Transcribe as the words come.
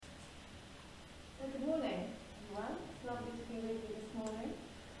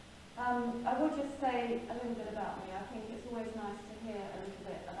I will just say a little bit about me. I think it's always nice to hear a little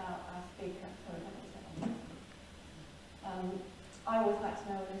bit about our speaker. Sorry, let me set on this. I always like to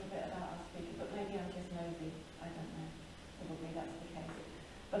know a little bit about our speaker, but maybe I'm just nosy. I don't know. Probably that's the case.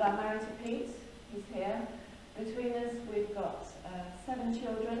 But I'm married to Pete. He's here. Between us, we've got 7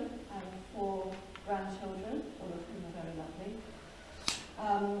 children and 4 grandchildren, all of whom are very lovely.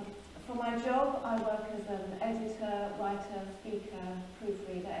 For my job, I work as an editor, writer, speaker,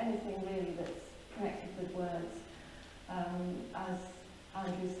 proofreader, anything really that's connected with words. As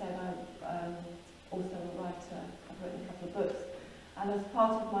Andrew said, I'm also a writer. I've written a couple of books. And as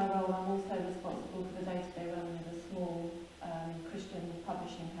part of my role, I'm also responsible for the day-to-day running of a small Christian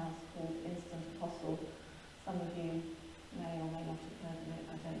publishing house called Instant Apostle. Some of you may or may not have heard of it,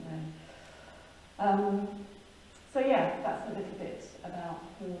 I don't know. So yeah, that's a little bit about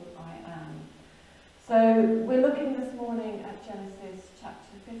who I am. So we're looking this morning at Genesis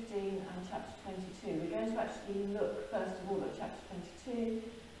chapter 15 and chapter 22. We're going to actually look first of all at chapter 22,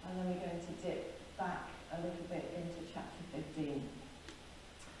 and then we're going to dip back a little bit into chapter 15.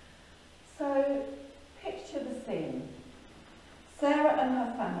 So picture the scene. Sarah and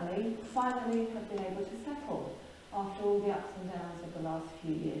her family finally have been able to settle after all the ups and downs of the last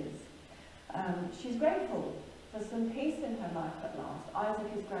few years. She's grateful for some peace in her life at last.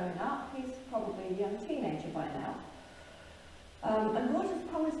 Isaac is growing up. He's probably a young teenager by now. And God has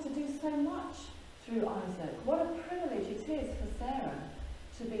promised to do so much through Isaac. What a privilege it is for Sarah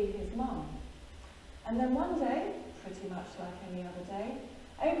to be his mum. And then one day, pretty much like any other day,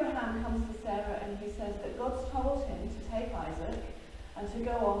 Abraham comes to Sarah and he says that God's told him to take Isaac and to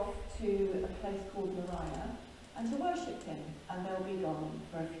go off to a place called Moriah and to worship him, and they'll be gone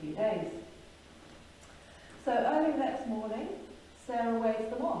for a few days. So early next morning, Sarah waves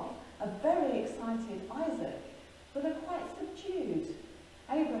them off, a very excited Isaac, but a quite subdued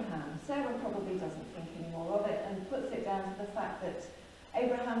Abraham. Sarah probably doesn't think any more of it and puts it down to the fact that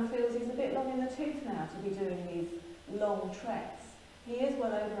Abraham feels he's a bit long in the tooth now to be doing these long treks. He is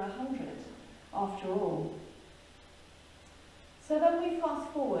well over 100 after all. So then we fast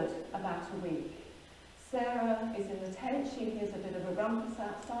forward about a week. Sarah is in the tent. She hears a bit of a rumpus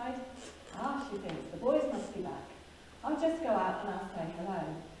outside. She thinks the boys must be back. I'll just go out and I'll say hello.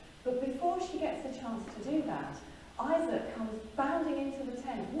 But before she gets a chance to do that, Isaac comes bounding into the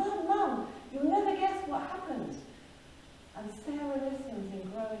tent. Mum, Mum, you'll never guess what happened. And Sarah listens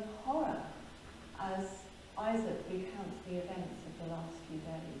in growing horror as Isaac recounts the events of the last few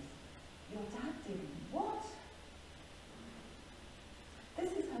days. Your dad did what?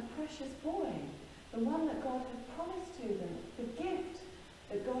 This is her precious boy, the one that God had promised to them, the gift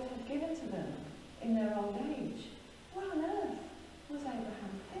that God had given to them in their old age. What on earth was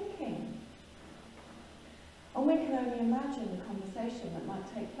Abraham thinking? And we can only imagine the conversation that might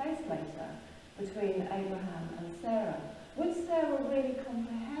take place later between Abraham and Sarah. Would Sarah really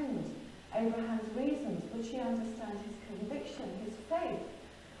comprehend Abraham's reasons? Would she understand his conviction, his faith?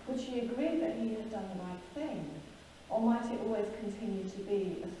 Would she agree that he had done the right thing? Or might it always continue to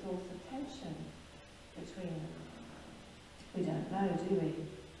be a source of tension between them? We don't know, do we?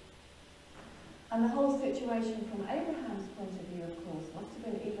 And the whole situation from Abraham's point of view, of course, must have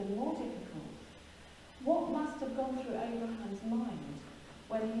been even more difficult. What must have gone through Abraham's mind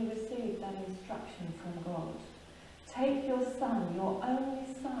when he received that instruction from God? Take your son, your only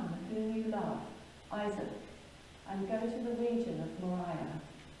son, whom you love, Isaac, and go to the region of Moriah.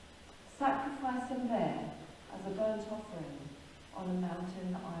 Sacrifice him there as a burnt offering on a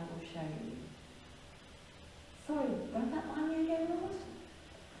mountain that I will show you. Sorry, run that by me again, Lord?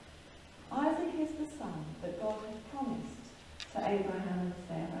 Isaac is the son that God had promised to Abraham and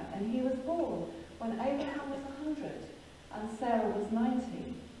Sarah, and he was born when Abraham was 100 and Sarah was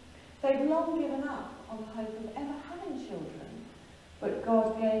 90. They'd long given up on the hope of ever having children, but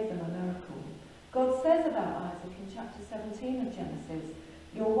God gave them a miracle. God says about Isaac in chapter 17 of Genesis,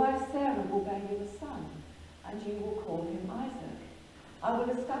 your wife Sarah will bear you a son, and you will call him Isaac. I will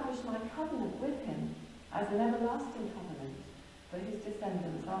establish my covenant with him as an everlasting covenant for his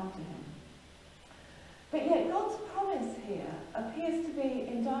descendants after him. But yet God's promise here appears to be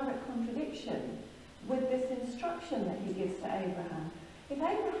in direct contradiction with this instruction that he gives to Abraham. If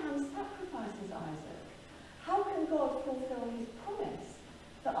Abraham sacrifices Isaac, how can God fulfill his promise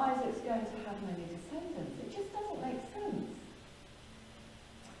that Isaac's going to have many descendants? It just doesn't make sense.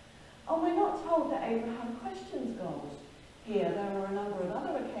 And we're not told that Abraham questions God here. There are a number of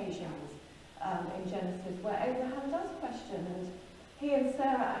other occasions in Genesis where Abraham does question, and he and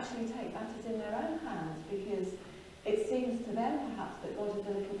Sarah actually take matters in their own hands because it seems to them perhaps that God is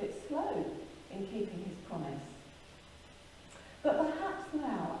a little bit slow in keeping his promise. But perhaps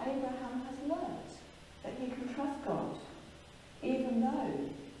now Abraham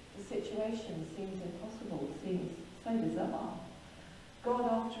situation seems impossible, seems so bizarre. God,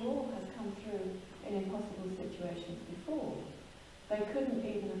 after all, has come through in impossible situations before. They couldn't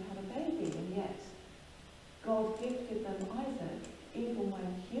even have had a baby, and yet God gifted them Isaac, even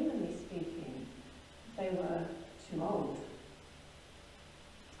when, humanly speaking, they were too old.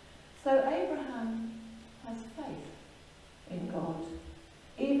 So Abraham has faith in God,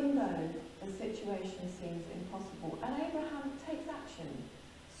 even though the situation seems impossible. And Abraham takes action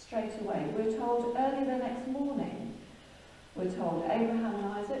straight away. We're told early the next morning, we're told Abraham and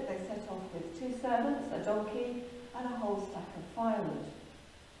Isaac, they set off with 2 servants, a donkey, and a whole stack of firewood.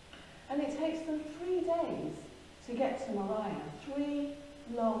 And it takes them 3 days to get to Moriah. 3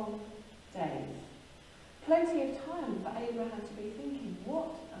 long days. Plenty of time for Abraham to be thinking,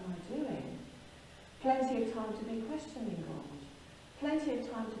 what am I doing? Plenty of time to be questioning God. Plenty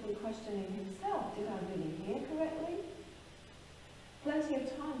of time to be questioning himself. Did I really hear correctly? Plenty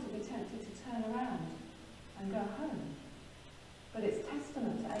of time to be tempted to turn around and go home. But it's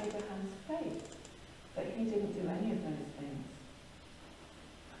testament to Abraham's faith that he didn't do any of those things.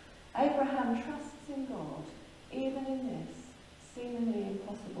 Abraham trusts in God, even in this seemingly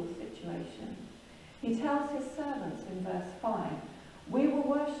impossible situation. He tells his servants in verse 5, "We will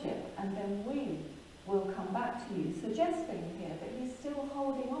worship and then we will come back to you," suggesting here that he's still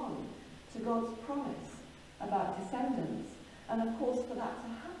holding on to God's promise about descendants. And of course, for that to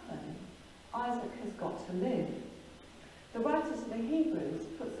happen, Isaac has got to live. The writer to the Hebrews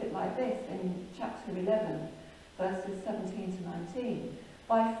puts it like this in chapter 11, verses 17 to 19.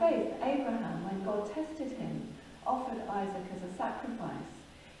 "By faith, Abraham, when God tested him, offered Isaac as a sacrifice.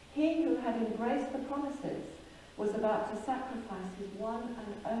 He who had embraced the promises was about to sacrifice his one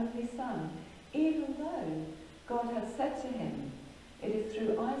and only son, even though God had said to him, 'It is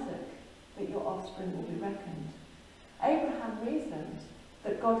through Isaac that your offspring will be reckoned.' Abraham reasoned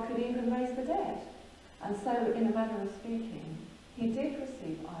that God could even raise the dead, and so, in a manner of speaking, he did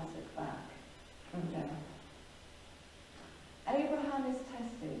receive Isaac back from death. Abraham is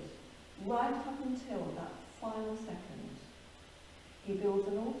tested right up until that final second. He builds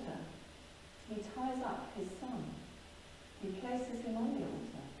an altar. He ties up his son. He places him on the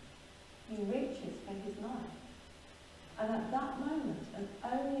altar. He reaches for his knife. And at that moment, and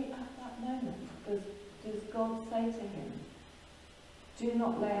only at that moment, does God say to him, "Do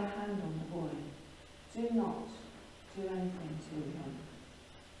not lay a hand on the boy. Do not do anything to him."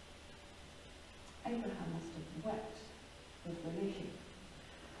 Abraham must have wept with relief.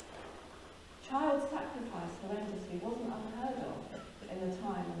 Child sacrifice horrendously wasn't unheard of in the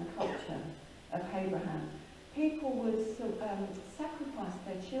time and the culture of Abraham. People would sacrifice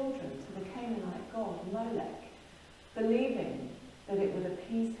their children to the Canaanite god Molech, believing that it would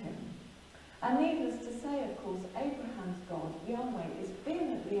appease him. And needless to say, of course, Abraham's God, Yahweh, is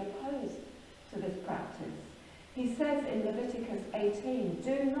vehemently opposed to this practice. He says in Leviticus 18,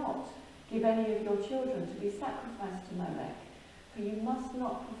 "Do not give any of your children to be sacrificed to Molech, for you must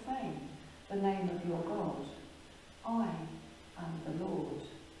not profane the name of your God. I am the Lord."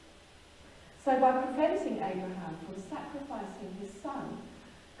 So by preventing Abraham from sacrificing his son,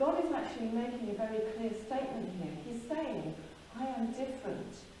 God is actually making a very clear statement here. He's saying, "I am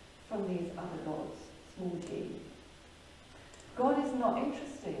different from these other gods, small g." God is not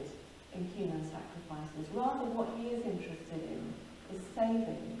interested in human sacrifices. Rather, what he is interested in is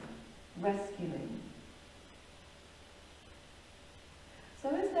saving, rescuing. So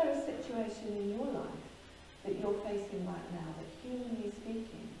is there a situation in your life that you're facing right now that, humanly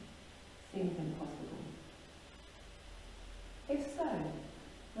speaking, seems impossible? If so,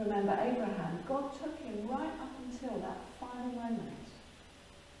 remember Abraham, God took him right up until that final moment,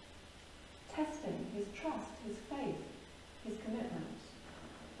 testing his trust, his faith, his commitment.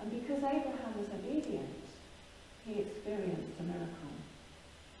 And because Abraham was obedient, he experienced a miracle.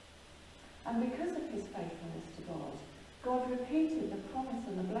 And because of his faithfulness to God, God repeated the promise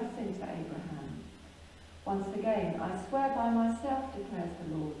and the blessing to Abraham. "Once again, I swear by myself, declares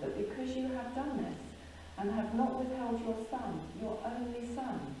the Lord, that because you have done this, and have not withheld your son, your only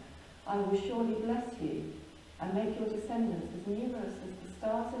son, I will surely bless you, and make your descendants as numerous as the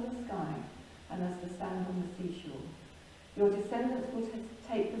stars in the sky, and as the sand on the seashore. Your descendants will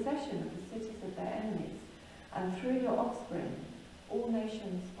take possession of the cities of their enemies, and through your offspring, all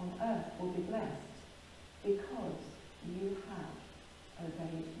nations on earth will be blessed, because you have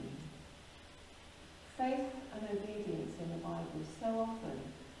obeyed me." Faith and obedience in the Bible so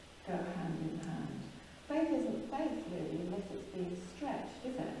often go hand in hand. Faith isn't faith, really, unless it's being stretched,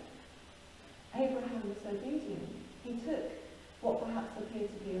 is it? Abraham was obedient. He took what perhaps appeared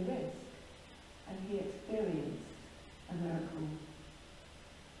to be a risk, and he experienced a miracle.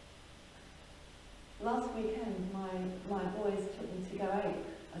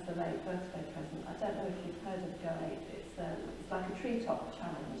 a treetop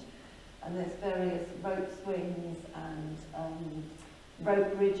challenge, and there's various rope swings and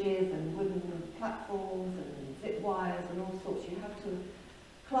rope bridges and wooden platforms and zip wires and all sorts. You have to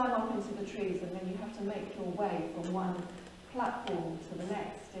climb up into the trees, and then you have to make your way from one platform to the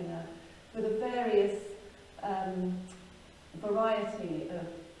next with a various variety of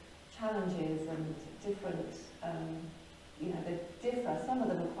challenges and different, they differ. Some of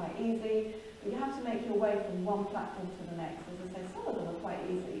them are quite easy, but you have to make your way from one platform to the next. As I say, some of them are quite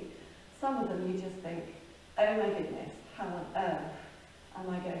easy. Some of them you just think, oh my goodness, how on earth am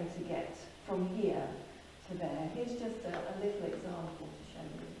I going to get from here to there? Here's just a little example to show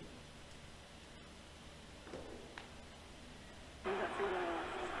you.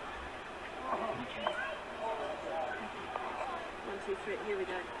 One, two, three, here we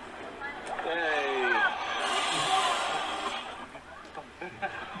go. Yay!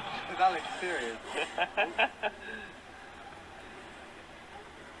 Is Alex serious?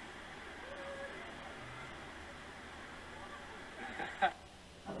 That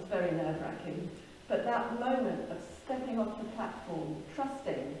was very nerve-wracking. But that moment of stepping off the platform,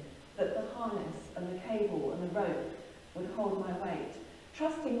 trusting that the harness and the cable and the rope would hold my weight,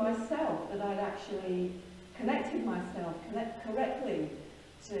 trusting myself that I'd actually connected myself correctly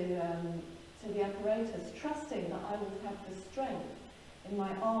to the apparatus, trusting that I would have the strength in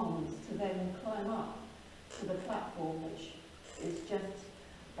my arms to then climb up to the platform, which is just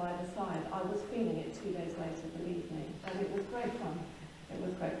by the side. I was feeling it 2 days later, believe me, and it was great fun. It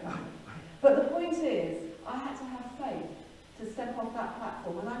was great fun. But the point is, I had to have faith to step off that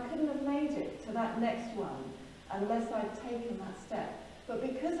platform, and I couldn't have made it to that next one unless I'd taken that step. But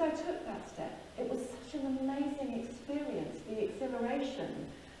because I took that step, it was such an amazing experience, the exhilaration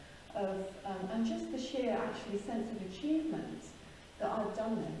of, and just the sheer actually sense of achievement that I'd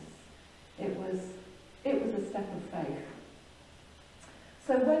done this. It was a step of faith.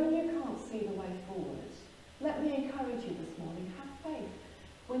 So when you can't see the way forward, let me encourage you this morning, have faith.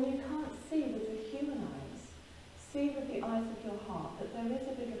 When you can't see with the human eyes, see with the eyes of your heart that there is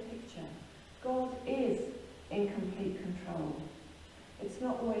a bigger picture. God is in complete control. It's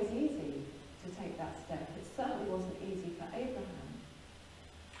not always easy to take that step. It certainly wasn't easy for Abraham.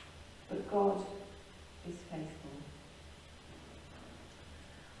 But God is faithful.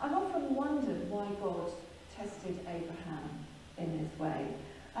 I've often wondered why God tested Abraham in this way.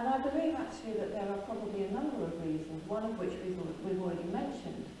 And I believe actually that there are probably a number of reasons, one of which we've already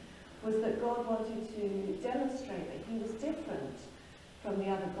mentioned, was that God wanted to demonstrate that he was different from the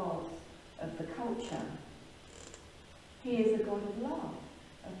other gods of the culture. He is a God of love,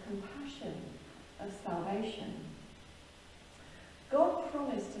 of compassion, of salvation. God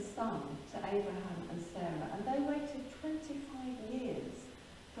promised a son to Abraham and Sarah, and they waited 25 years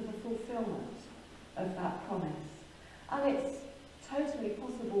for the fulfillment of that promise. And it's totally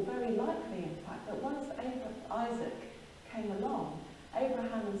possible, very likely in fact, that once Isaac came along,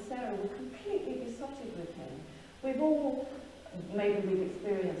 Abraham and Sarah were completely besotted with him. Maybe we've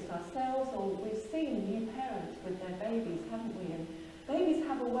experienced ourselves, or we've seen new parents with their babies, haven't we? And babies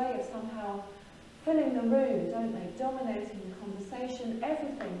have a way of somehow filling the room, don't they? Dominating the conversation,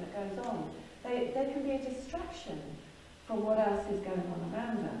 everything that goes on. They can be a distraction from what else is going on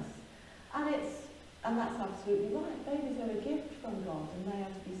around us. And that's absolutely right. Babies are a gift from God, and they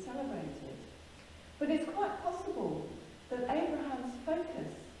are to be celebrated. But it's quite possible that Abraham's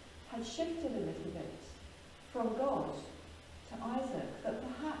focus had shifted a little bit from God to Isaac, that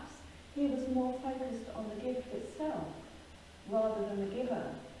perhaps he was more focused on the gift itself rather than the giver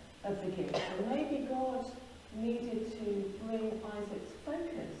of the gift. And maybe God needed to bring Isaac's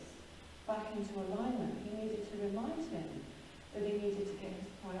focus back into alignment. He needed to remind him that he needed to get his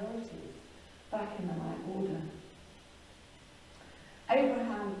priorities back in the right order.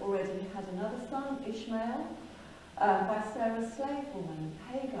 Abraham already had another son, Ishmael, by Sarah's slave woman,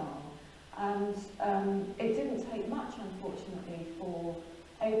 Hagar. And it didn't take much, unfortunately, for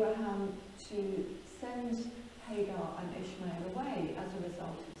Abraham to send Hagar and Ishmael away as a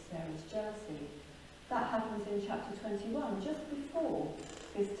result of Sarah's jealousy. That happens in chapter 21, just before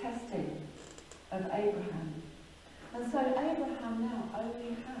this testing of Abraham. And so Abraham now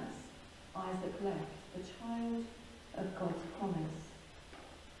only has Isaac left, the child of God's promise.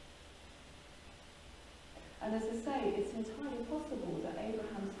 And as I say, it's entirely possible that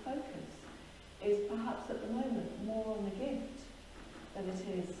Abraham's focus is perhaps at the moment more on the gift than it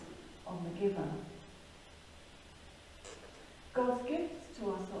is on the giver. God's gifts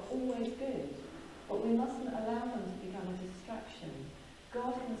to us are always good, but we mustn't allow them to become a distraction.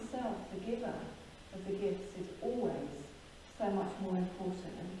 God himself, the giver of the gifts, is always so much more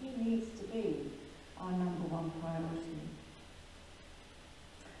important, and he needs to be our number one priority.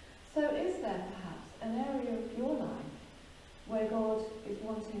 So is there perhaps an area of your life where God is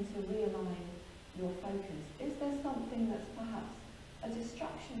wanting to realign your focus? Is there something that's perhaps a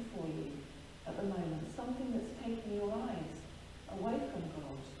distraction for you at the moment? Something that's taking your eyes away from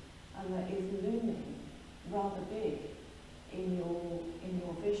God and that is looming rather big in your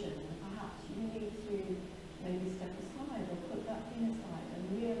vision, and perhaps you need to maybe step aside or put that thing aside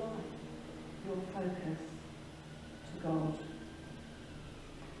and realign your focus to God.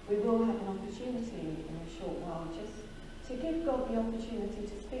 We will have an opportunity in a short while just to give God the opportunity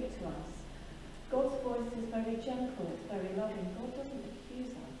to speak to us. God's voice is very gentle, it's very loving. God doesn't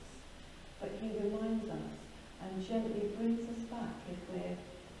accuse us, but he reminds us and gently brings us back if we're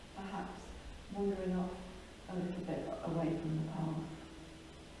perhaps wandering off a little bit away from the path.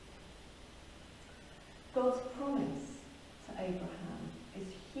 God's promise to Abraham is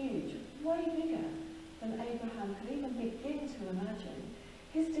huge, way bigger than Abraham could even begin to imagine.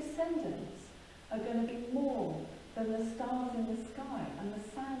 His descendants are going to be more than the stars in the sky and the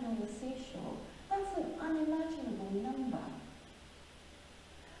sand on the seashore. That's an unimaginable number.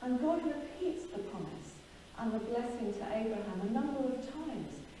 And God repeats the promise and the blessing to Abraham a number of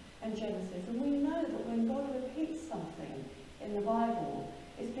times in Genesis. And we know that when God repeats something in the Bible,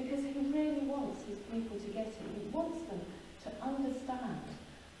 it's because he really wants his people to get it. He wants them to understand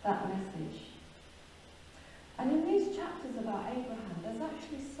that message. And in these chapters about Abraham, there's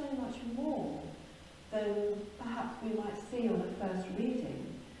actually so much more than perhaps we might see on a first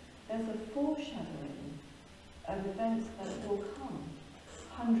reading. There's a foreshadowing of events that will come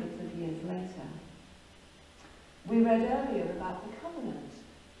hundreds of years later. We read earlier about the covenant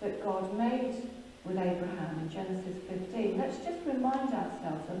that God made with Abraham in Genesis 15. Let's just remind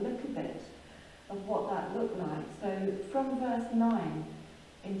ourselves a little bit of what that looked like. So from verse 9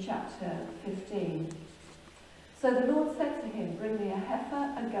 in chapter 15. So the Lord said to him, "Bring me a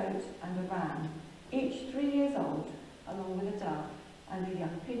heifer, a goat and a ram, each 3 years old, along with a dove and a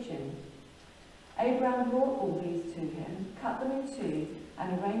young pigeon." Abraham brought all these to him, cut them in two,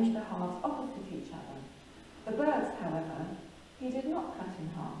 and arranged the halves opposite each other. The birds, however, he did not cut in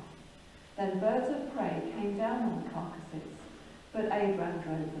half. Then birds of prey came down on the carcasses, but Abraham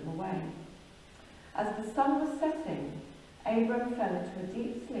drove them away. As the sun was setting, Abraham fell into a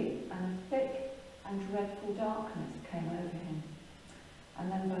deep sleep, and a thick and dreadful darkness came over him.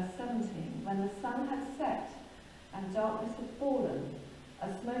 And then verse 17, when the sun had set and darkness had fallen, a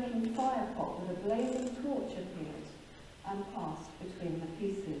smoking fire pot with a blazing torch appeared and passed between the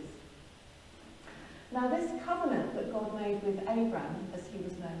pieces. Now this covenant that God made with Abraham, as he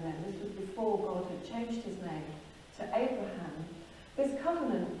was known then, this was before God had changed his name to Abraham, this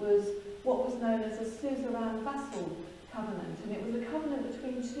covenant was what was known as a suzerain vassal covenant, and it was a covenant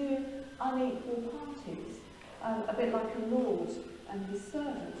between two unequal parties, a bit like a lord and his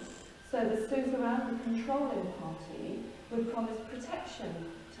servants. So the suzerain, the controlling party, would promise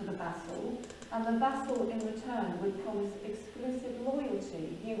protection to the vassal, and the vassal in return would promise exclusive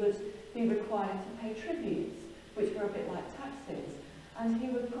loyalty. He would be required to pay tributes, which were a bit like taxes, and he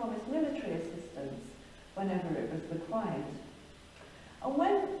would promise military assistance whenever it was required. And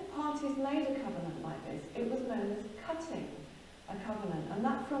when parties made a covenant like this, it was known as cutting a covenant, and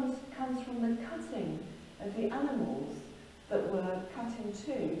that comes from the cutting of the animals that were cut in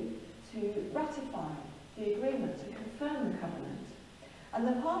two to ratify the agreement, to confirm the covenant. And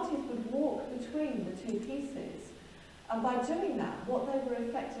the parties would walk between the two pieces, and by doing that, what they were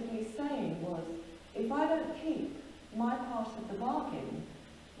effectively saying was, if I don't keep my part of the bargain,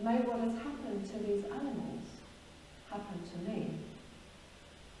 may what has happened to these animals happen to me.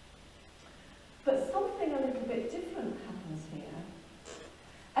 But something a little bit different happens here.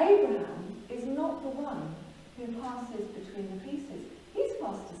 Abraham is not the one who passes between the pieces. He's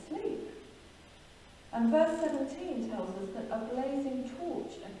fast asleep. And verse 17 tells us that a blazing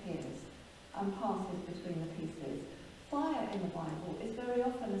torch appears and passes between the pieces. Fire in the Bible is very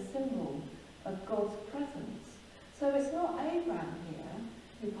often a symbol of God's presence. So it's not Abraham here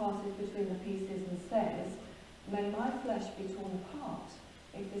who passes between the pieces and says, "May my flesh be torn apart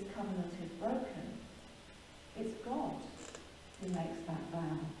if this covenant is broken." It's God who makes that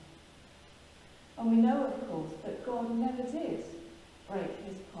vow. And we know, of course, that God never did break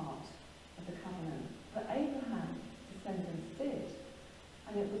his part of the covenant, but Abraham's descendants did.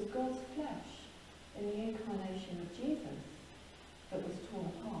 And it was God's flesh in the incarnation of Jesus that was torn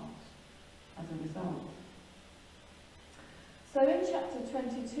apart as a result. So in chapter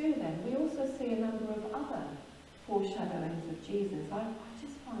 22 then, we also see a number of other foreshadowings of Jesus. I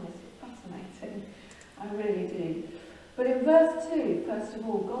just find this fascinating. I really do. But in verse 2, first of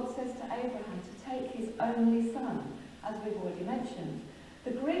all, God says to Abraham to take his only son, as we've already mentioned,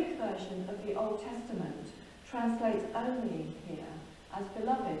 The Greek version of the Old Testament translates only here as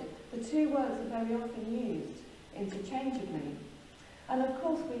beloved. The two words are very often used interchangeably. And of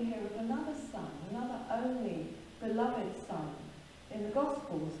course we hear of another son, another only beloved son in the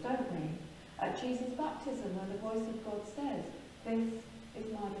Gospels, don't we? At Jesus' baptism, where the voice of God says, "This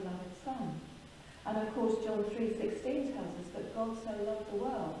is my beloved son." And of course John 3:16 tells us that God so loved the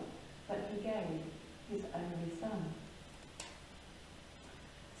world that he gave his only son.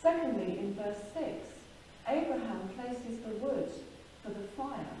 Secondly, in verse 6, Abraham places the wood for the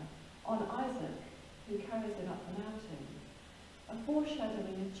fire on Isaac, who carries it up the mountain, a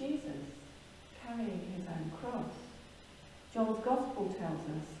foreshadowing of Jesus carrying his own cross. John's Gospel tells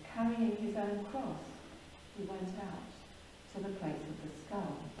us, carrying his own cross, he went out to the place of the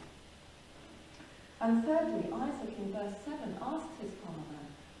skull. And thirdly, Isaac in verse 7 asks his father,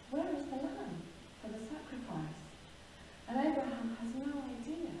 "Where is the lamb for the sacrifice?" And Abraham has no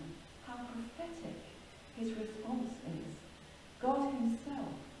idea how prophetic his response is. God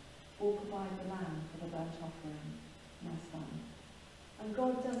himself will provide the lamb for the burnt offering, my son. And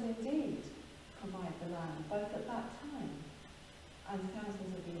God does indeed provide the lamb, both at that time and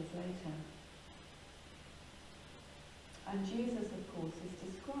thousands of years later. And Jesus, of course,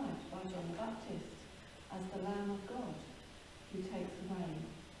 is described by John the Baptist as the Lamb of God who takes away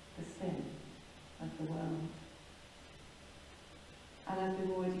the sin of the world. And as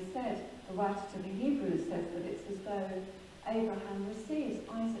we've already said, the writer to the Hebrews says that it's as though Abraham receives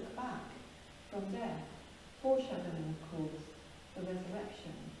Isaac back from death, foreshadowing, of course, the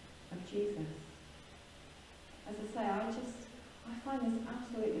resurrection of Jesus. As I say, I find this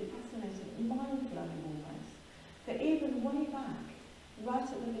absolutely fascinating, mind-blowing almost, that even way back, right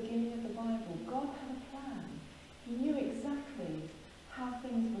at the beginning of the Bible, God had a plan. He knew exactly how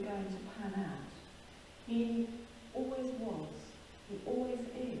things were going to pan out. He always was, he always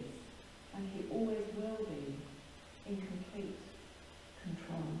is, and he always will be in complete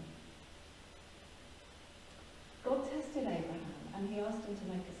control. God tested Abraham and he asked him to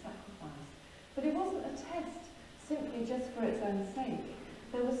make a sacrifice. But it wasn't a test simply just for its own sake.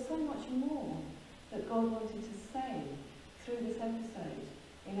 There was so much more that God wanted to say through this episode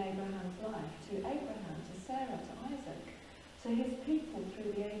in Abraham's life, to Abraham, to Sarah, to Isaac, to his people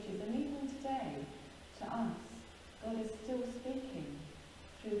through the ages, and even today, to us. God is still speaking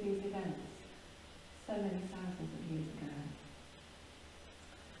through these events so many thousands of years ago.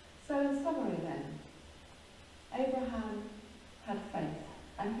 So in summary then, Abraham had faith,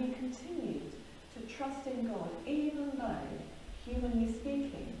 and he continued to trust in God, even though, humanly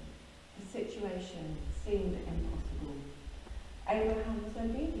speaking, the situation seemed impossible. Abraham was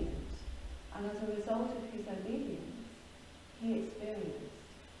obedient, and as a result of his obedience, he experienced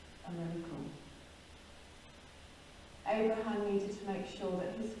a miracle. Abraham needed to make sure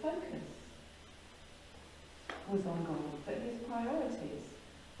that his focus was on God, that his priorities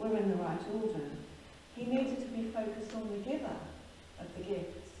were in the right order. He needed to be focused on the giver of the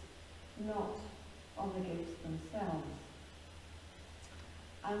gifts, not on the gifts themselves.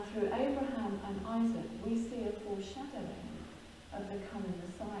 And through Abraham and Isaac, we see a foreshadowing of the coming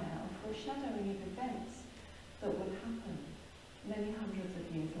Messiah, a foreshadowing of events that would happen many hundreds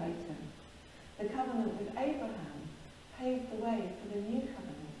of years later. The covenant with Abraham paved the way for the new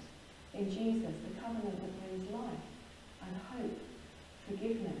covenant in Jesus, the covenant that brings life and hope,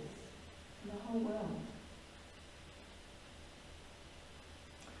 forgiveness for the whole world.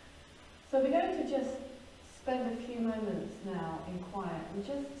 So we're going to just spend a few moments now in quiet and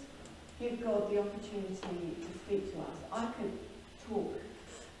just give God the opportunity to speak to us. I could talk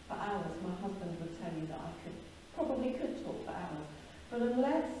for hours. My husband would tell you that I probably could talk for hours. But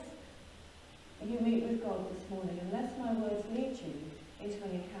unless you meet with God this morning, unless my words lead you into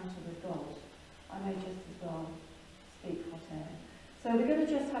an encounter with God, I may just as well speak hot air. So we're going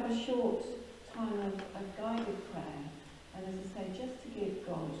to just have a short time of guided prayer, and as I say, just to give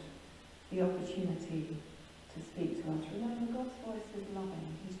God the opportunity to speak to us. Remember, God's voice is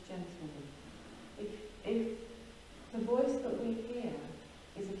loving, he's gentle. If the voice that we hear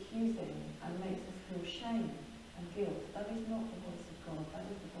is accusing and makes us feel shame and guilt, that is not the voice of God, that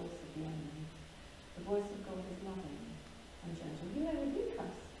is the voice of the enemy. The voice of God is loving and gentle. He may rebuke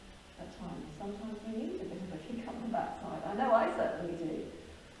us at times. Sometimes we need a bit of a kick up the backside. I know I certainly do.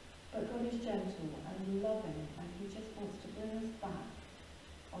 But God is gentle and loving, and he just wants to bring us back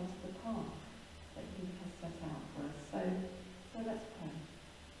onto the path that he has set out for us. So let's pray.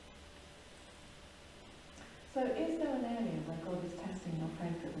 So is there an area where God is testing your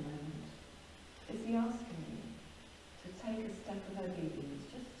faith at the moment? Is he asking you to take a step of obedience?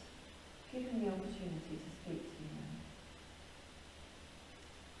 Just give him the opportunity to speak to you now.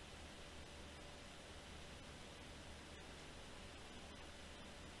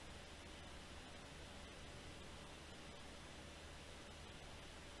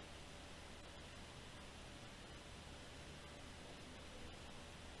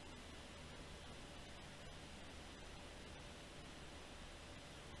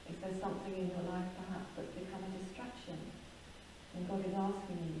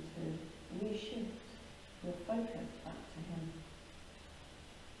 you to reshift your focus back to Him.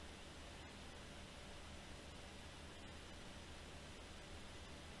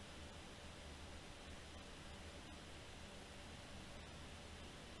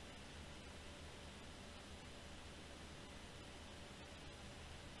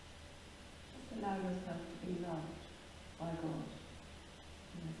 Just allow yourself to be loved by God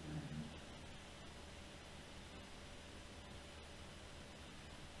in this moment.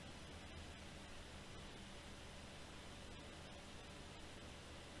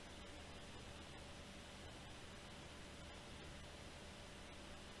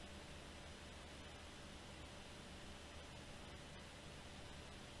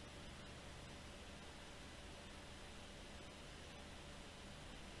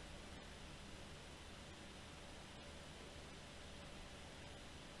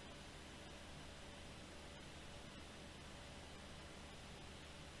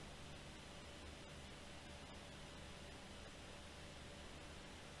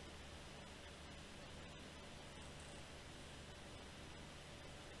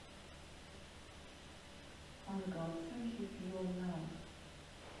 Father God, thank you for your love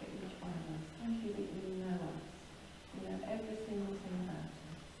for each one of us. Thank you that you know us. You know every single thing about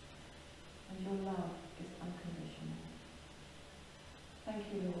us. And your love is unconditional. Thank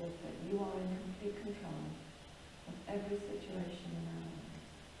you, Lord, that you are in complete control of every situation in our lives.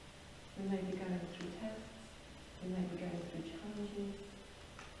 We may be going through tests. We may be going through challenges.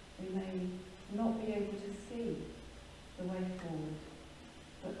 We may not be able to see the way forward.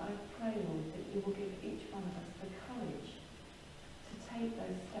 But I pray, Lord, that you will give each one of us the courage to take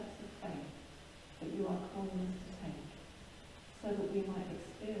those steps of faith that you are calling us to take, so that we might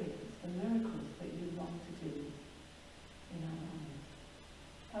experience the miracles that you long to do in our lives.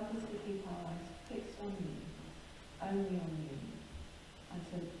 Help us to keep our eyes fixed on you, only on you, and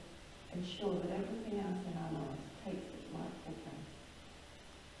to ensure that everything else in our lives takes its rightful place.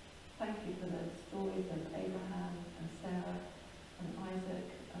 Thank you for the stories of Abraham and Sarah and Isaac,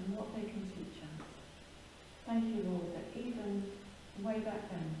 and what they can teach us. Thank you, Lord, that even way back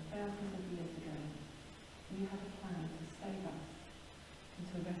then, thousands of years ago, you had a plan to save us and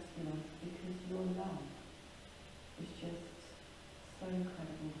to rescue us, because your love is just so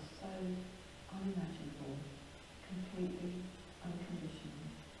incredible, so